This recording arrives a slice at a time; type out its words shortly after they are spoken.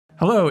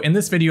Hello, in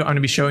this video, I'm going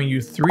to be showing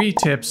you 3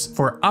 tips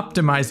for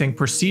optimizing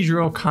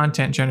procedural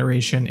content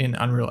generation in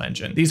Unreal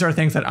Engine. These are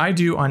things that I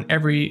do on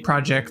every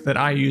project that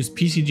I use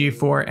PCG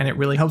for, and it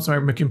really helps my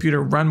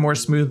computer run more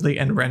smoothly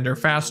and render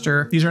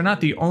faster. These are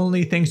not the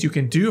only things you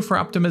can do for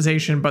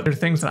optimization, but they're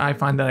things that I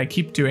find that I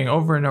keep doing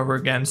over and over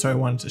again, so I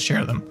wanted to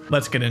share them.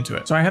 Let's get into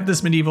it. So I have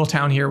this medieval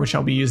town here, which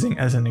I'll be using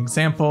as an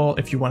example.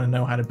 If you want to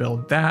know how to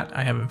build that,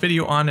 I have a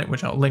video on it,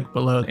 which I'll link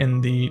below in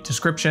the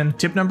description.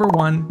 Tip number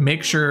 1,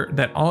 make sure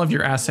that all of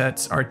your assets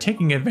are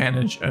taking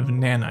advantage of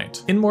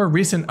nanite. In more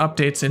recent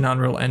updates in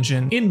Unreal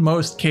Engine, in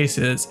most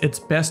cases, it's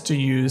best to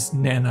use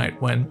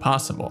nanite when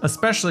possible,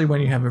 especially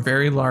when you have a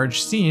very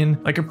large scene,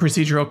 like a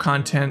procedural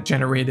content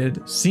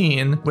generated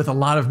scene with a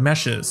lot of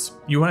meshes.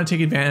 You want to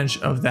take advantage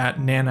of that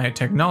nanite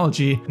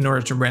technology in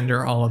order to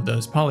render all of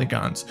those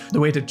polygons. The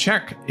way to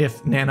check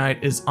if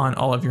nanite is on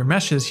all of your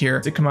meshes here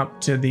is to come up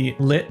to the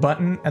lit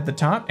button at the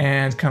top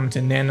and come to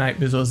nanite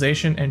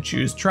visualization and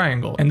choose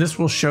triangle. And this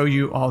will show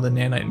you all the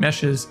nanite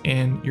meshes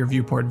in your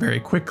viewport very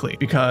quickly,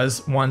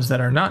 because ones that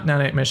are not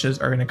nanite meshes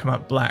are going to come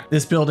up black.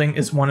 This building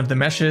is one of the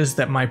meshes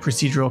that my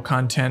procedural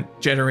content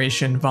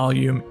generation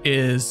volume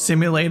is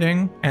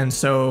simulating, and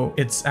so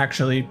it's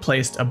actually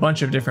placed a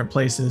bunch of different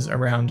places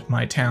around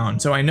my town.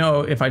 So I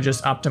know if I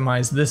just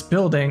optimize this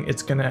building,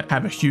 it's going to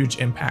have a huge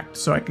impact.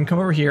 So I can come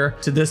over here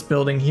to this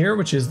building here,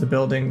 which is the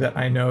building that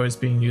I know is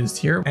being used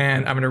here,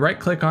 and I'm going to right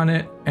click on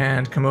it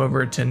and come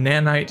over to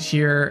nanite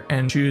here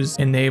and choose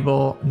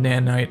enable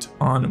nanite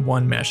on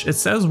one mesh. It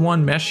says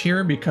one mesh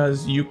here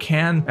because you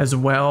can as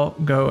well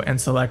go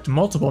and select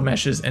multiple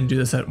meshes and do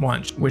this at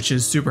once, which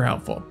is super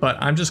helpful. But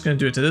I'm just going to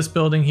do it to this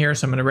building here.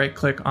 So I'm going to right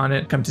click on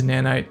it, come to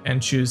nanite and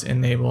choose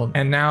enable.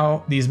 And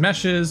now these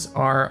meshes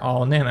are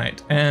all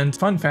nanite. And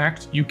fun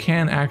fact, you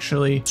can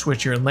actually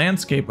switch your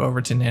landscape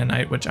over to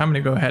nanite, which I'm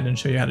going to go ahead and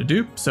show you how to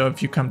do. So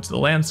if you come to the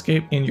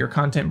landscape in your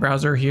content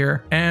browser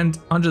here and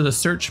under the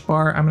search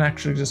bar, I'm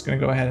actually just going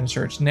to go ahead and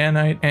search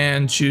nanite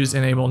and choose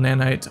enable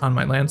nanite on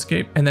my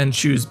landscape, and then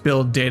choose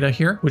build data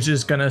here, which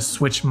is going to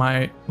switch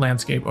my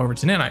landscape over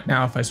to nanite.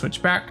 Now, if I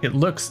switch back, it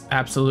looks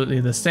absolutely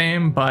the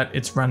same, but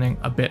it's running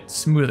a bit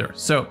smoother.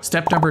 So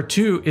step number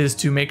 2 is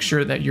to make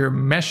sure that your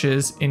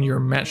meshes in your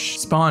mesh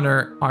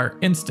spawner are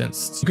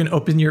instanced. You can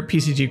open your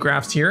PCG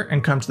graphs here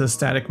and come to the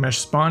static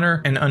mesh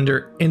spawner, and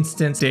under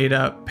instance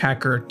data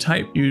packer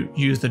type, you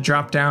use the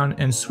drop down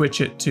and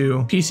switch it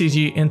to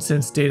PCG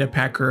instance data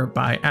packer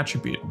by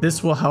attribute.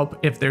 This will help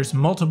if there's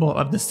multiple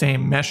of the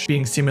same mesh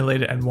being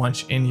simulated at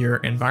once in your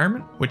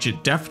environment, which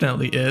it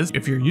definitely is.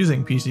 If you're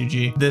using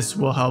PCG, this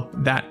will help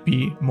that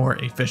be more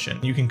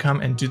efficient. You can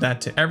come and do that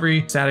to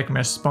every static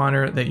mesh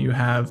spawner that you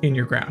have in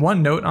your graph.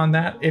 One note on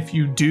that, if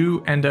you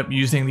do end up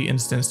using the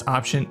instance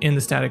option in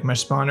the static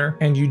mesh spawner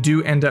and you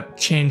do end up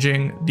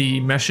changing the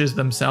meshes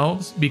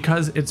themselves,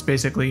 because it's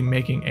basically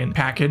making a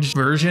packaged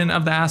version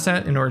of the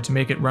asset in order to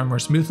make it run more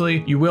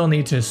smoothly, you will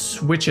need to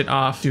switch it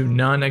off to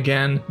none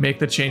again, make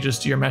the changes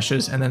to your meshes,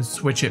 and then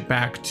switch it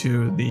back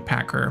to the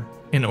packer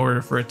in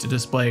order for it to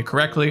display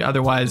correctly.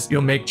 Otherwise,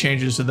 you'll make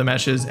changes to the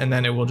meshes and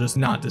then it will just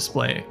not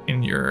display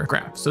in your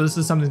graph. So this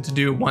is something to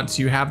do once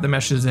you have the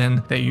meshes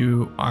in that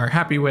you are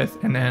happy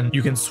with, and then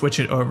you can switch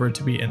it over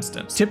to be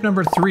instance. Tip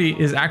number 3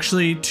 is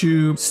actually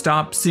to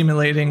stop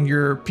simulating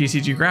your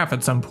PCG graph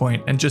at some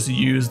point and just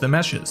use the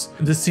meshes.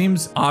 This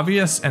seems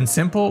obvious and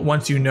simple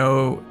once you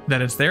know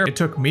that it's there. It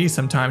took me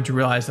some time to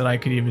realize that I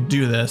could even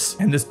do this,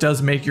 and this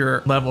does make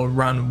your level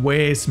run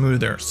way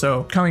smoother.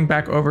 So coming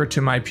back over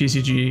to my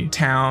PCG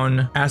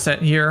town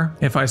asset here,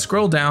 if I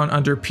scroll down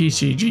under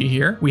PCG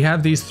here, we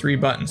have these 3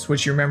 buttons,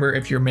 which you remember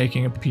if you're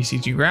making a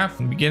PCG graph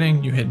in the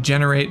beginning, you hit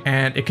generate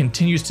and it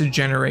continues to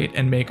generate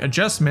and make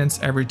adjustments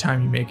every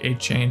time you make a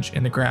change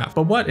in the graph.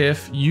 But what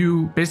if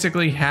you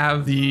basically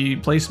have the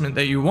placement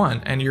that you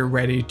want and you're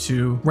ready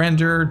to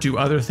render, do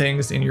other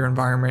things in your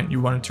environment,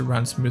 you want it to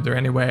run smoother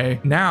anyway?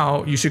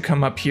 Now you should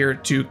come up here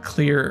to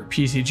clear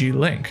PCG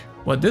link.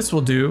 What this will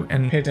do,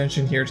 and pay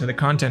attention here to the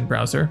content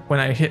browser, when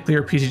I hit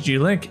clear PCG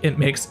link, it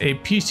makes a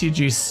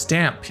PCG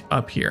stamp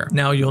up here.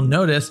 Now you'll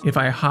notice if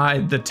I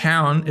hide the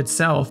town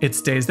itself, it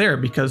stays there,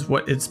 because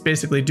what it's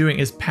basically doing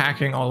is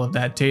packing all of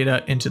that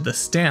data into the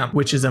stamp,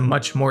 which is a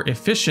much more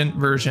efficient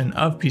version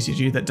of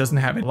PCG that doesn't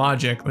have a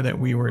logic that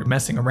we were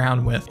messing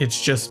around with.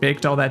 It's just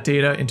baked all that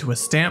data into a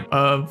stamp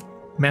of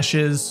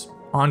meshes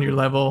on your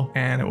level,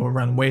 and it will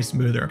run way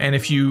smoother. And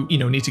if you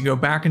need to go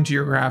back into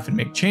your graph and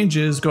make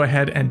changes, go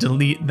ahead and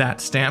delete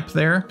that stamp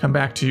there, come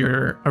back to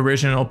your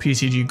original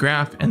PCG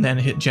graph and then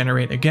hit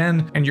generate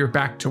again, and you're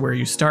back to where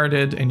you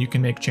started, and you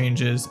can make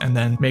changes and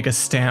then make a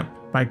stamp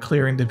by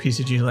clearing the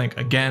PCG link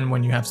again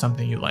when you have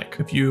something you like.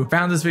 If you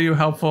found this video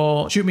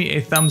helpful, shoot me a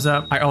thumbs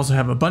up. I also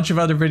have a bunch of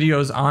other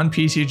videos on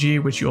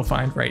PCG, which you'll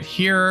find right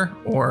here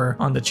or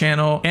on the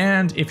channel.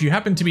 And if you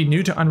happen to be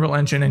new to Unreal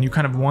Engine and you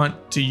kind of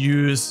want to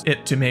use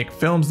it to make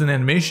films and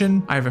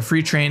animation, I have a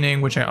free training,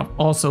 which I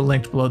also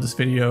linked below this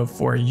video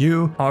for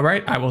you. All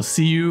right, I will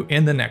see you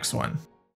in the next one.